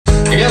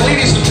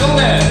ladies and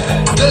gentlemen,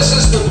 this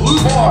is the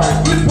Blue Bar,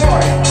 Good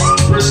Bar,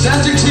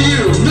 presenting to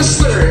you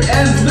Mr.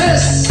 and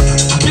Ms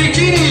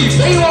Bikini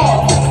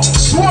Baywalk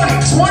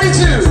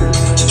 2022.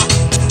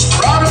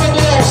 Round of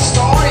applause,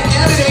 starring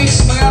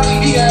candidates, mga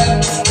kaibigan.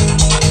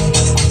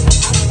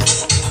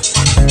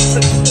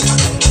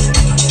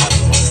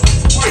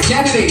 For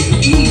candidate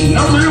E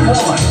number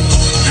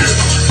 1.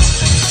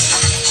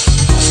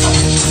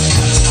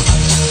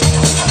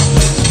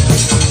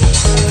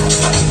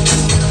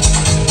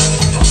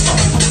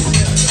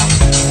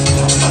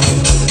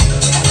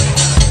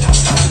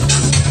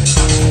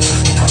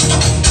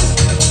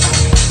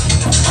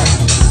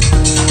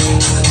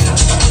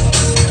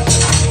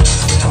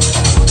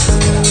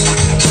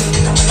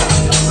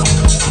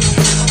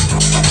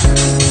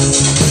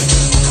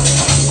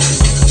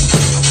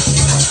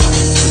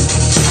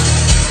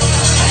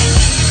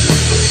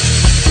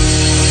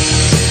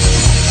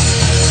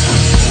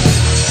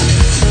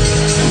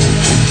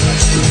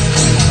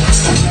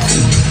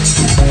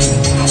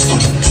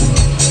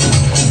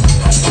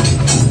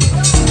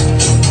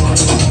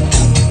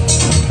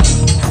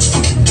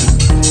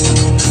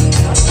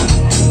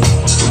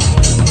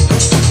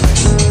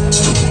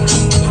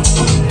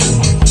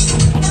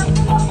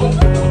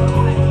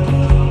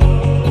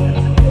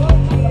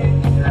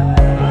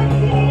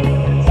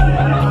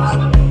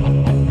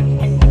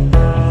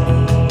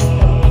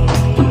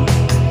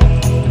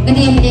 Good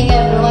evening,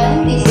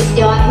 everyone. This is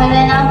Joan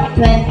Malena,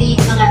 20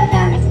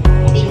 Mangaldan.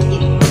 Thank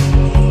you.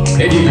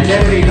 Thank you for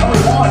candidate number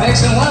 1.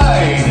 Next in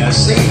line,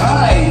 say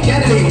hi,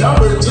 candidate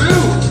number 2.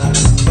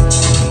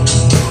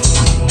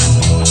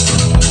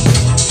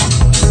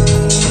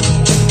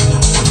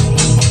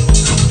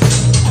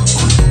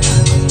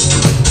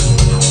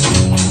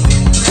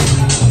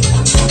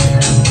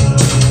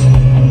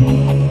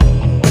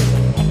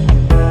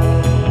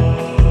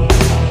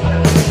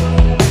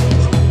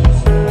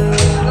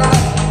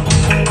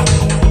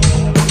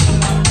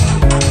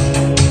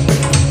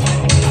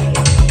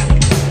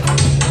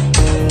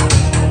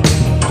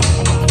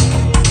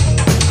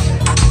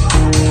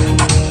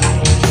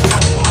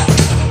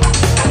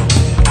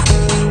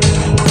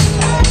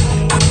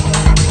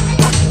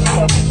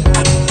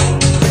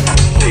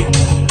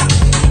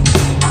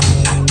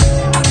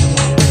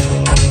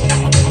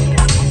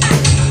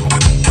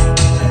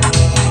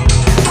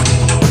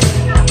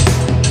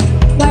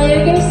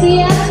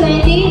 Garcia,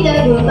 20, the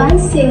Ruban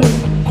Sim.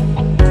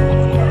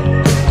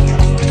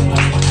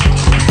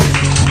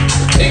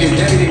 Thank you,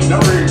 candidate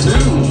number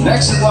 2.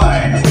 Next in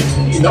line,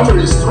 number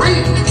is 3.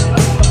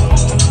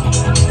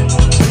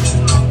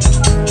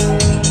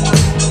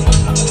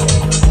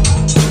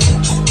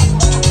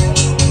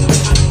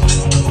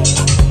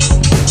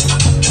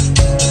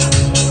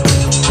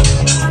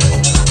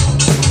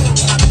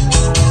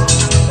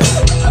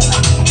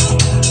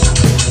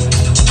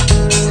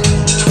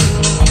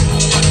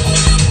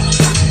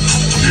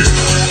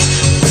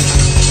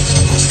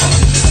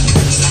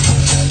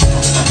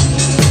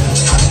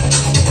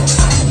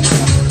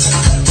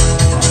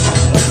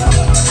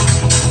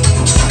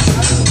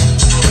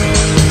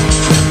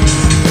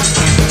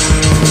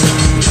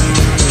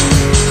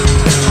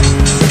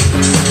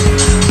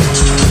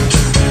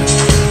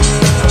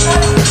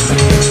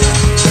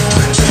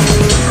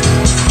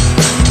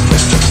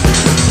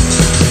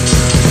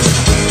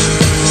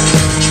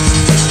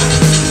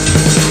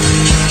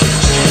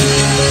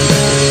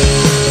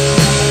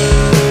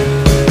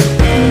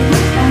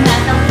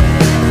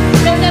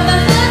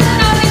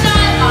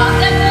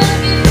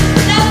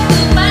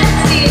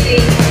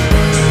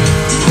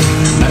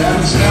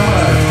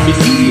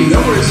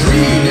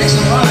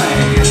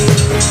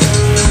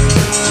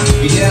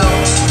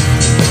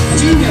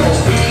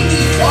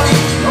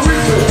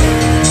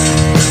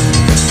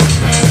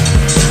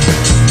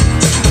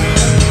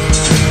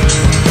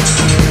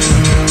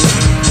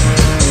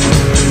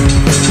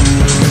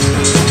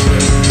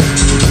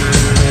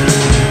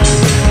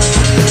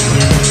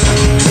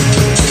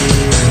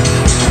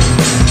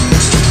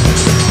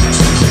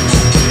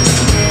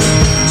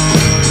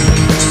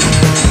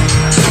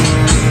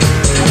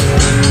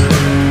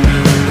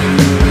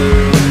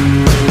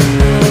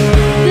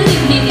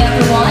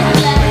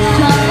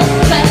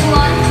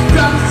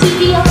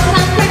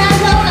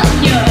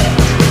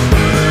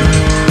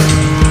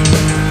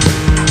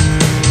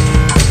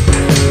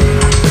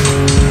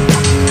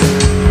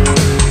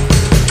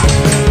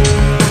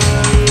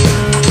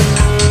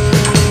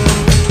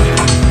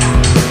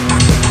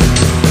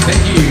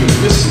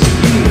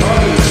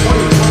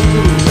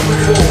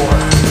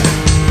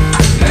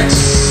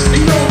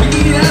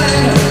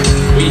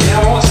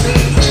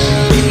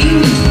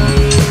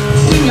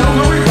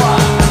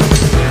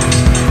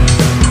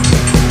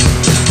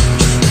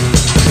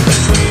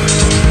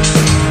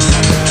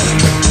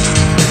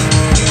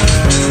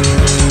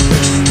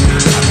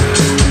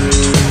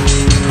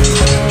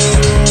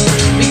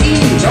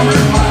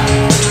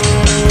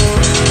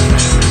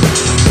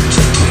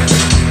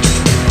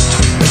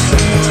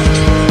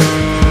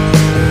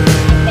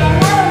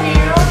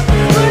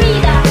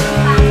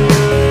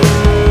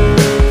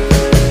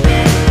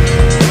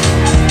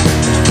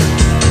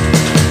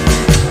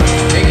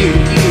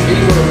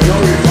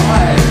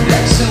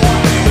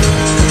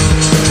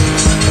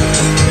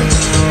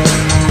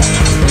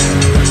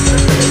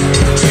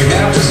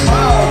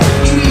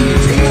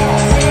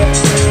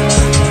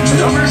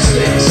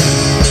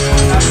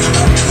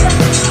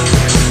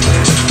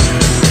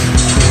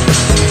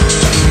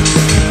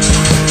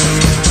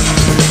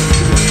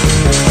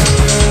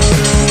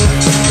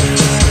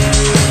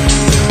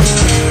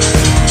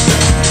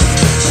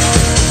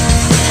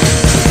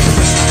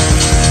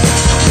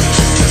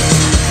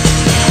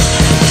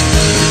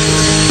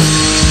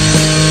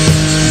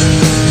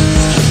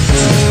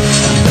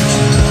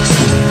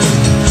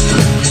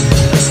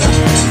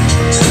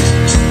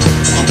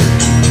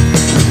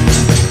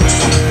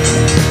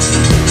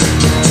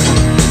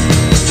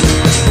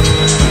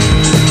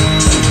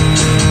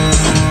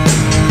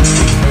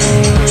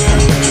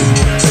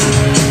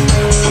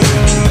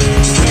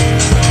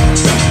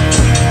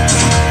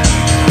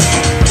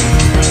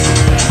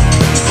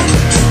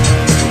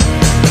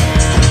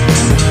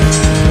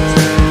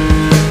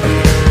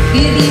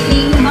 Good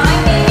evening. My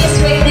name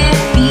is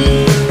Raynette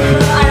B. from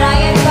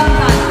Arayan,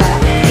 Pampanga.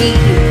 Thank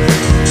you.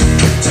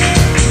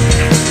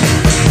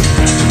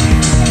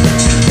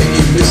 Thank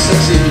you, Miss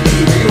Sexy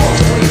Bikini Baywalk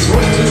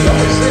 2022,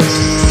 number 6.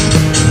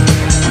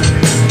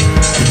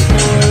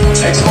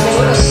 Next on the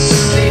list,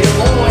 say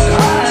hello and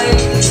hi.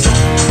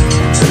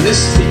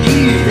 Miss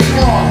Bikini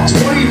Baywalk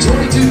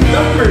 2022,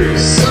 number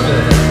 7.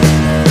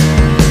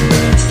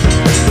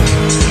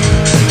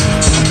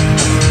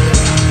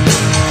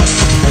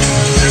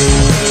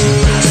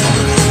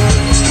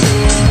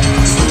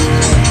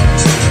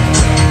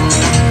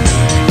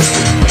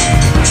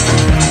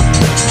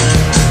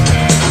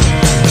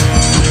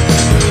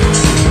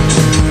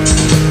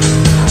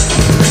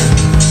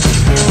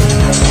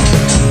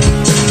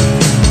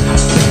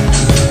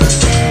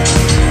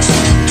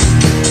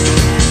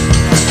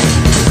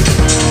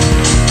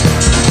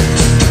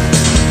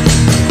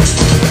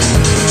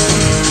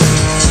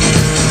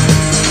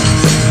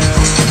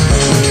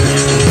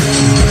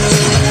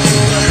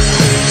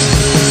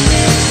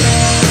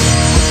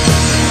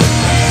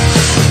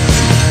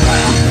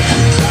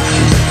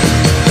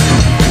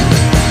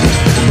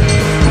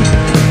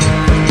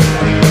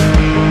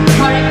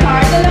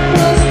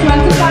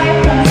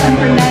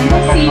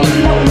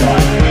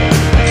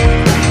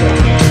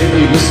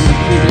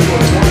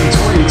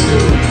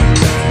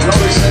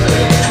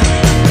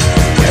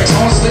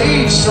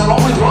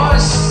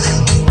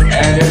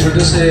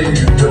 Introducing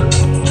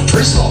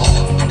Crystal,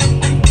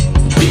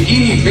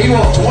 Bikini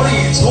Baywalk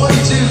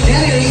 2022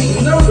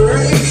 candidate number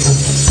 8.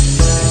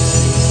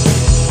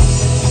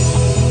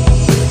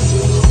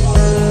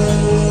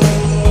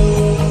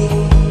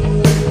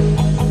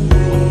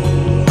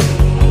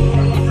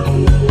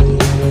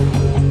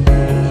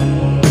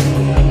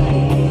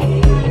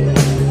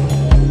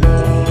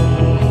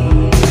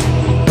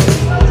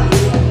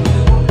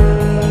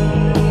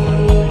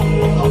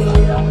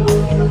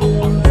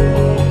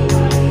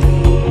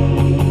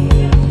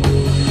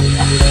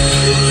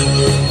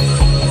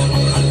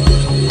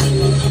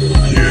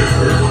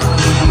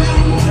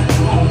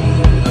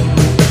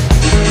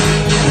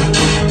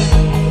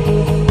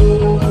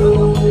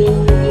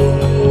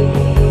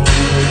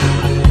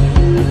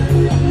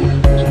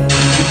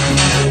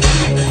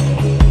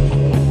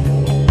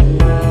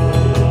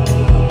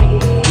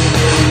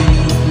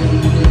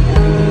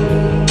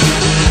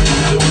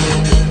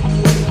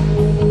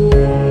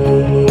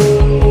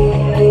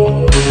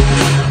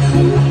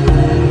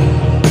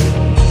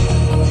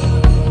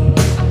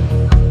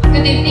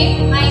 Good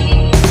evening. My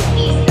name is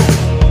Lisa.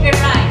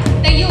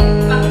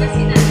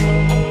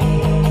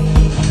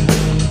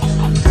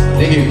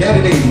 Thank you,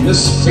 candidate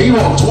Ms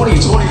Baywalk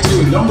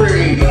 2022, number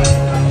 8.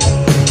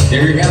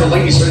 There you have it,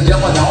 ladies and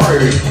gentlemen, our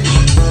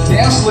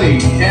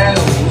dazzling and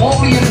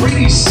lovely and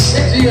pretty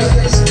sexy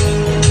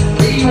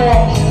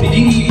Baywalk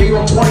Bikini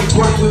Baywalk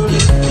 2022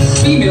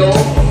 female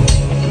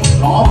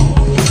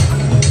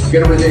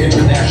together with the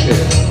international.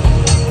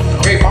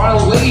 Okay,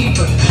 final wave.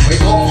 We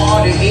go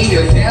on to 8,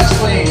 a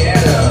dazzling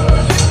and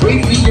a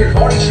great figure,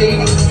 body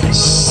shape,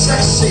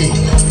 sexy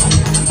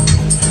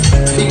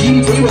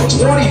Bikini Baywalk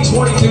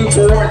 2022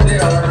 for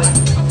their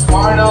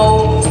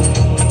final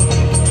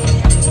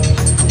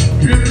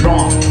group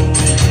draw.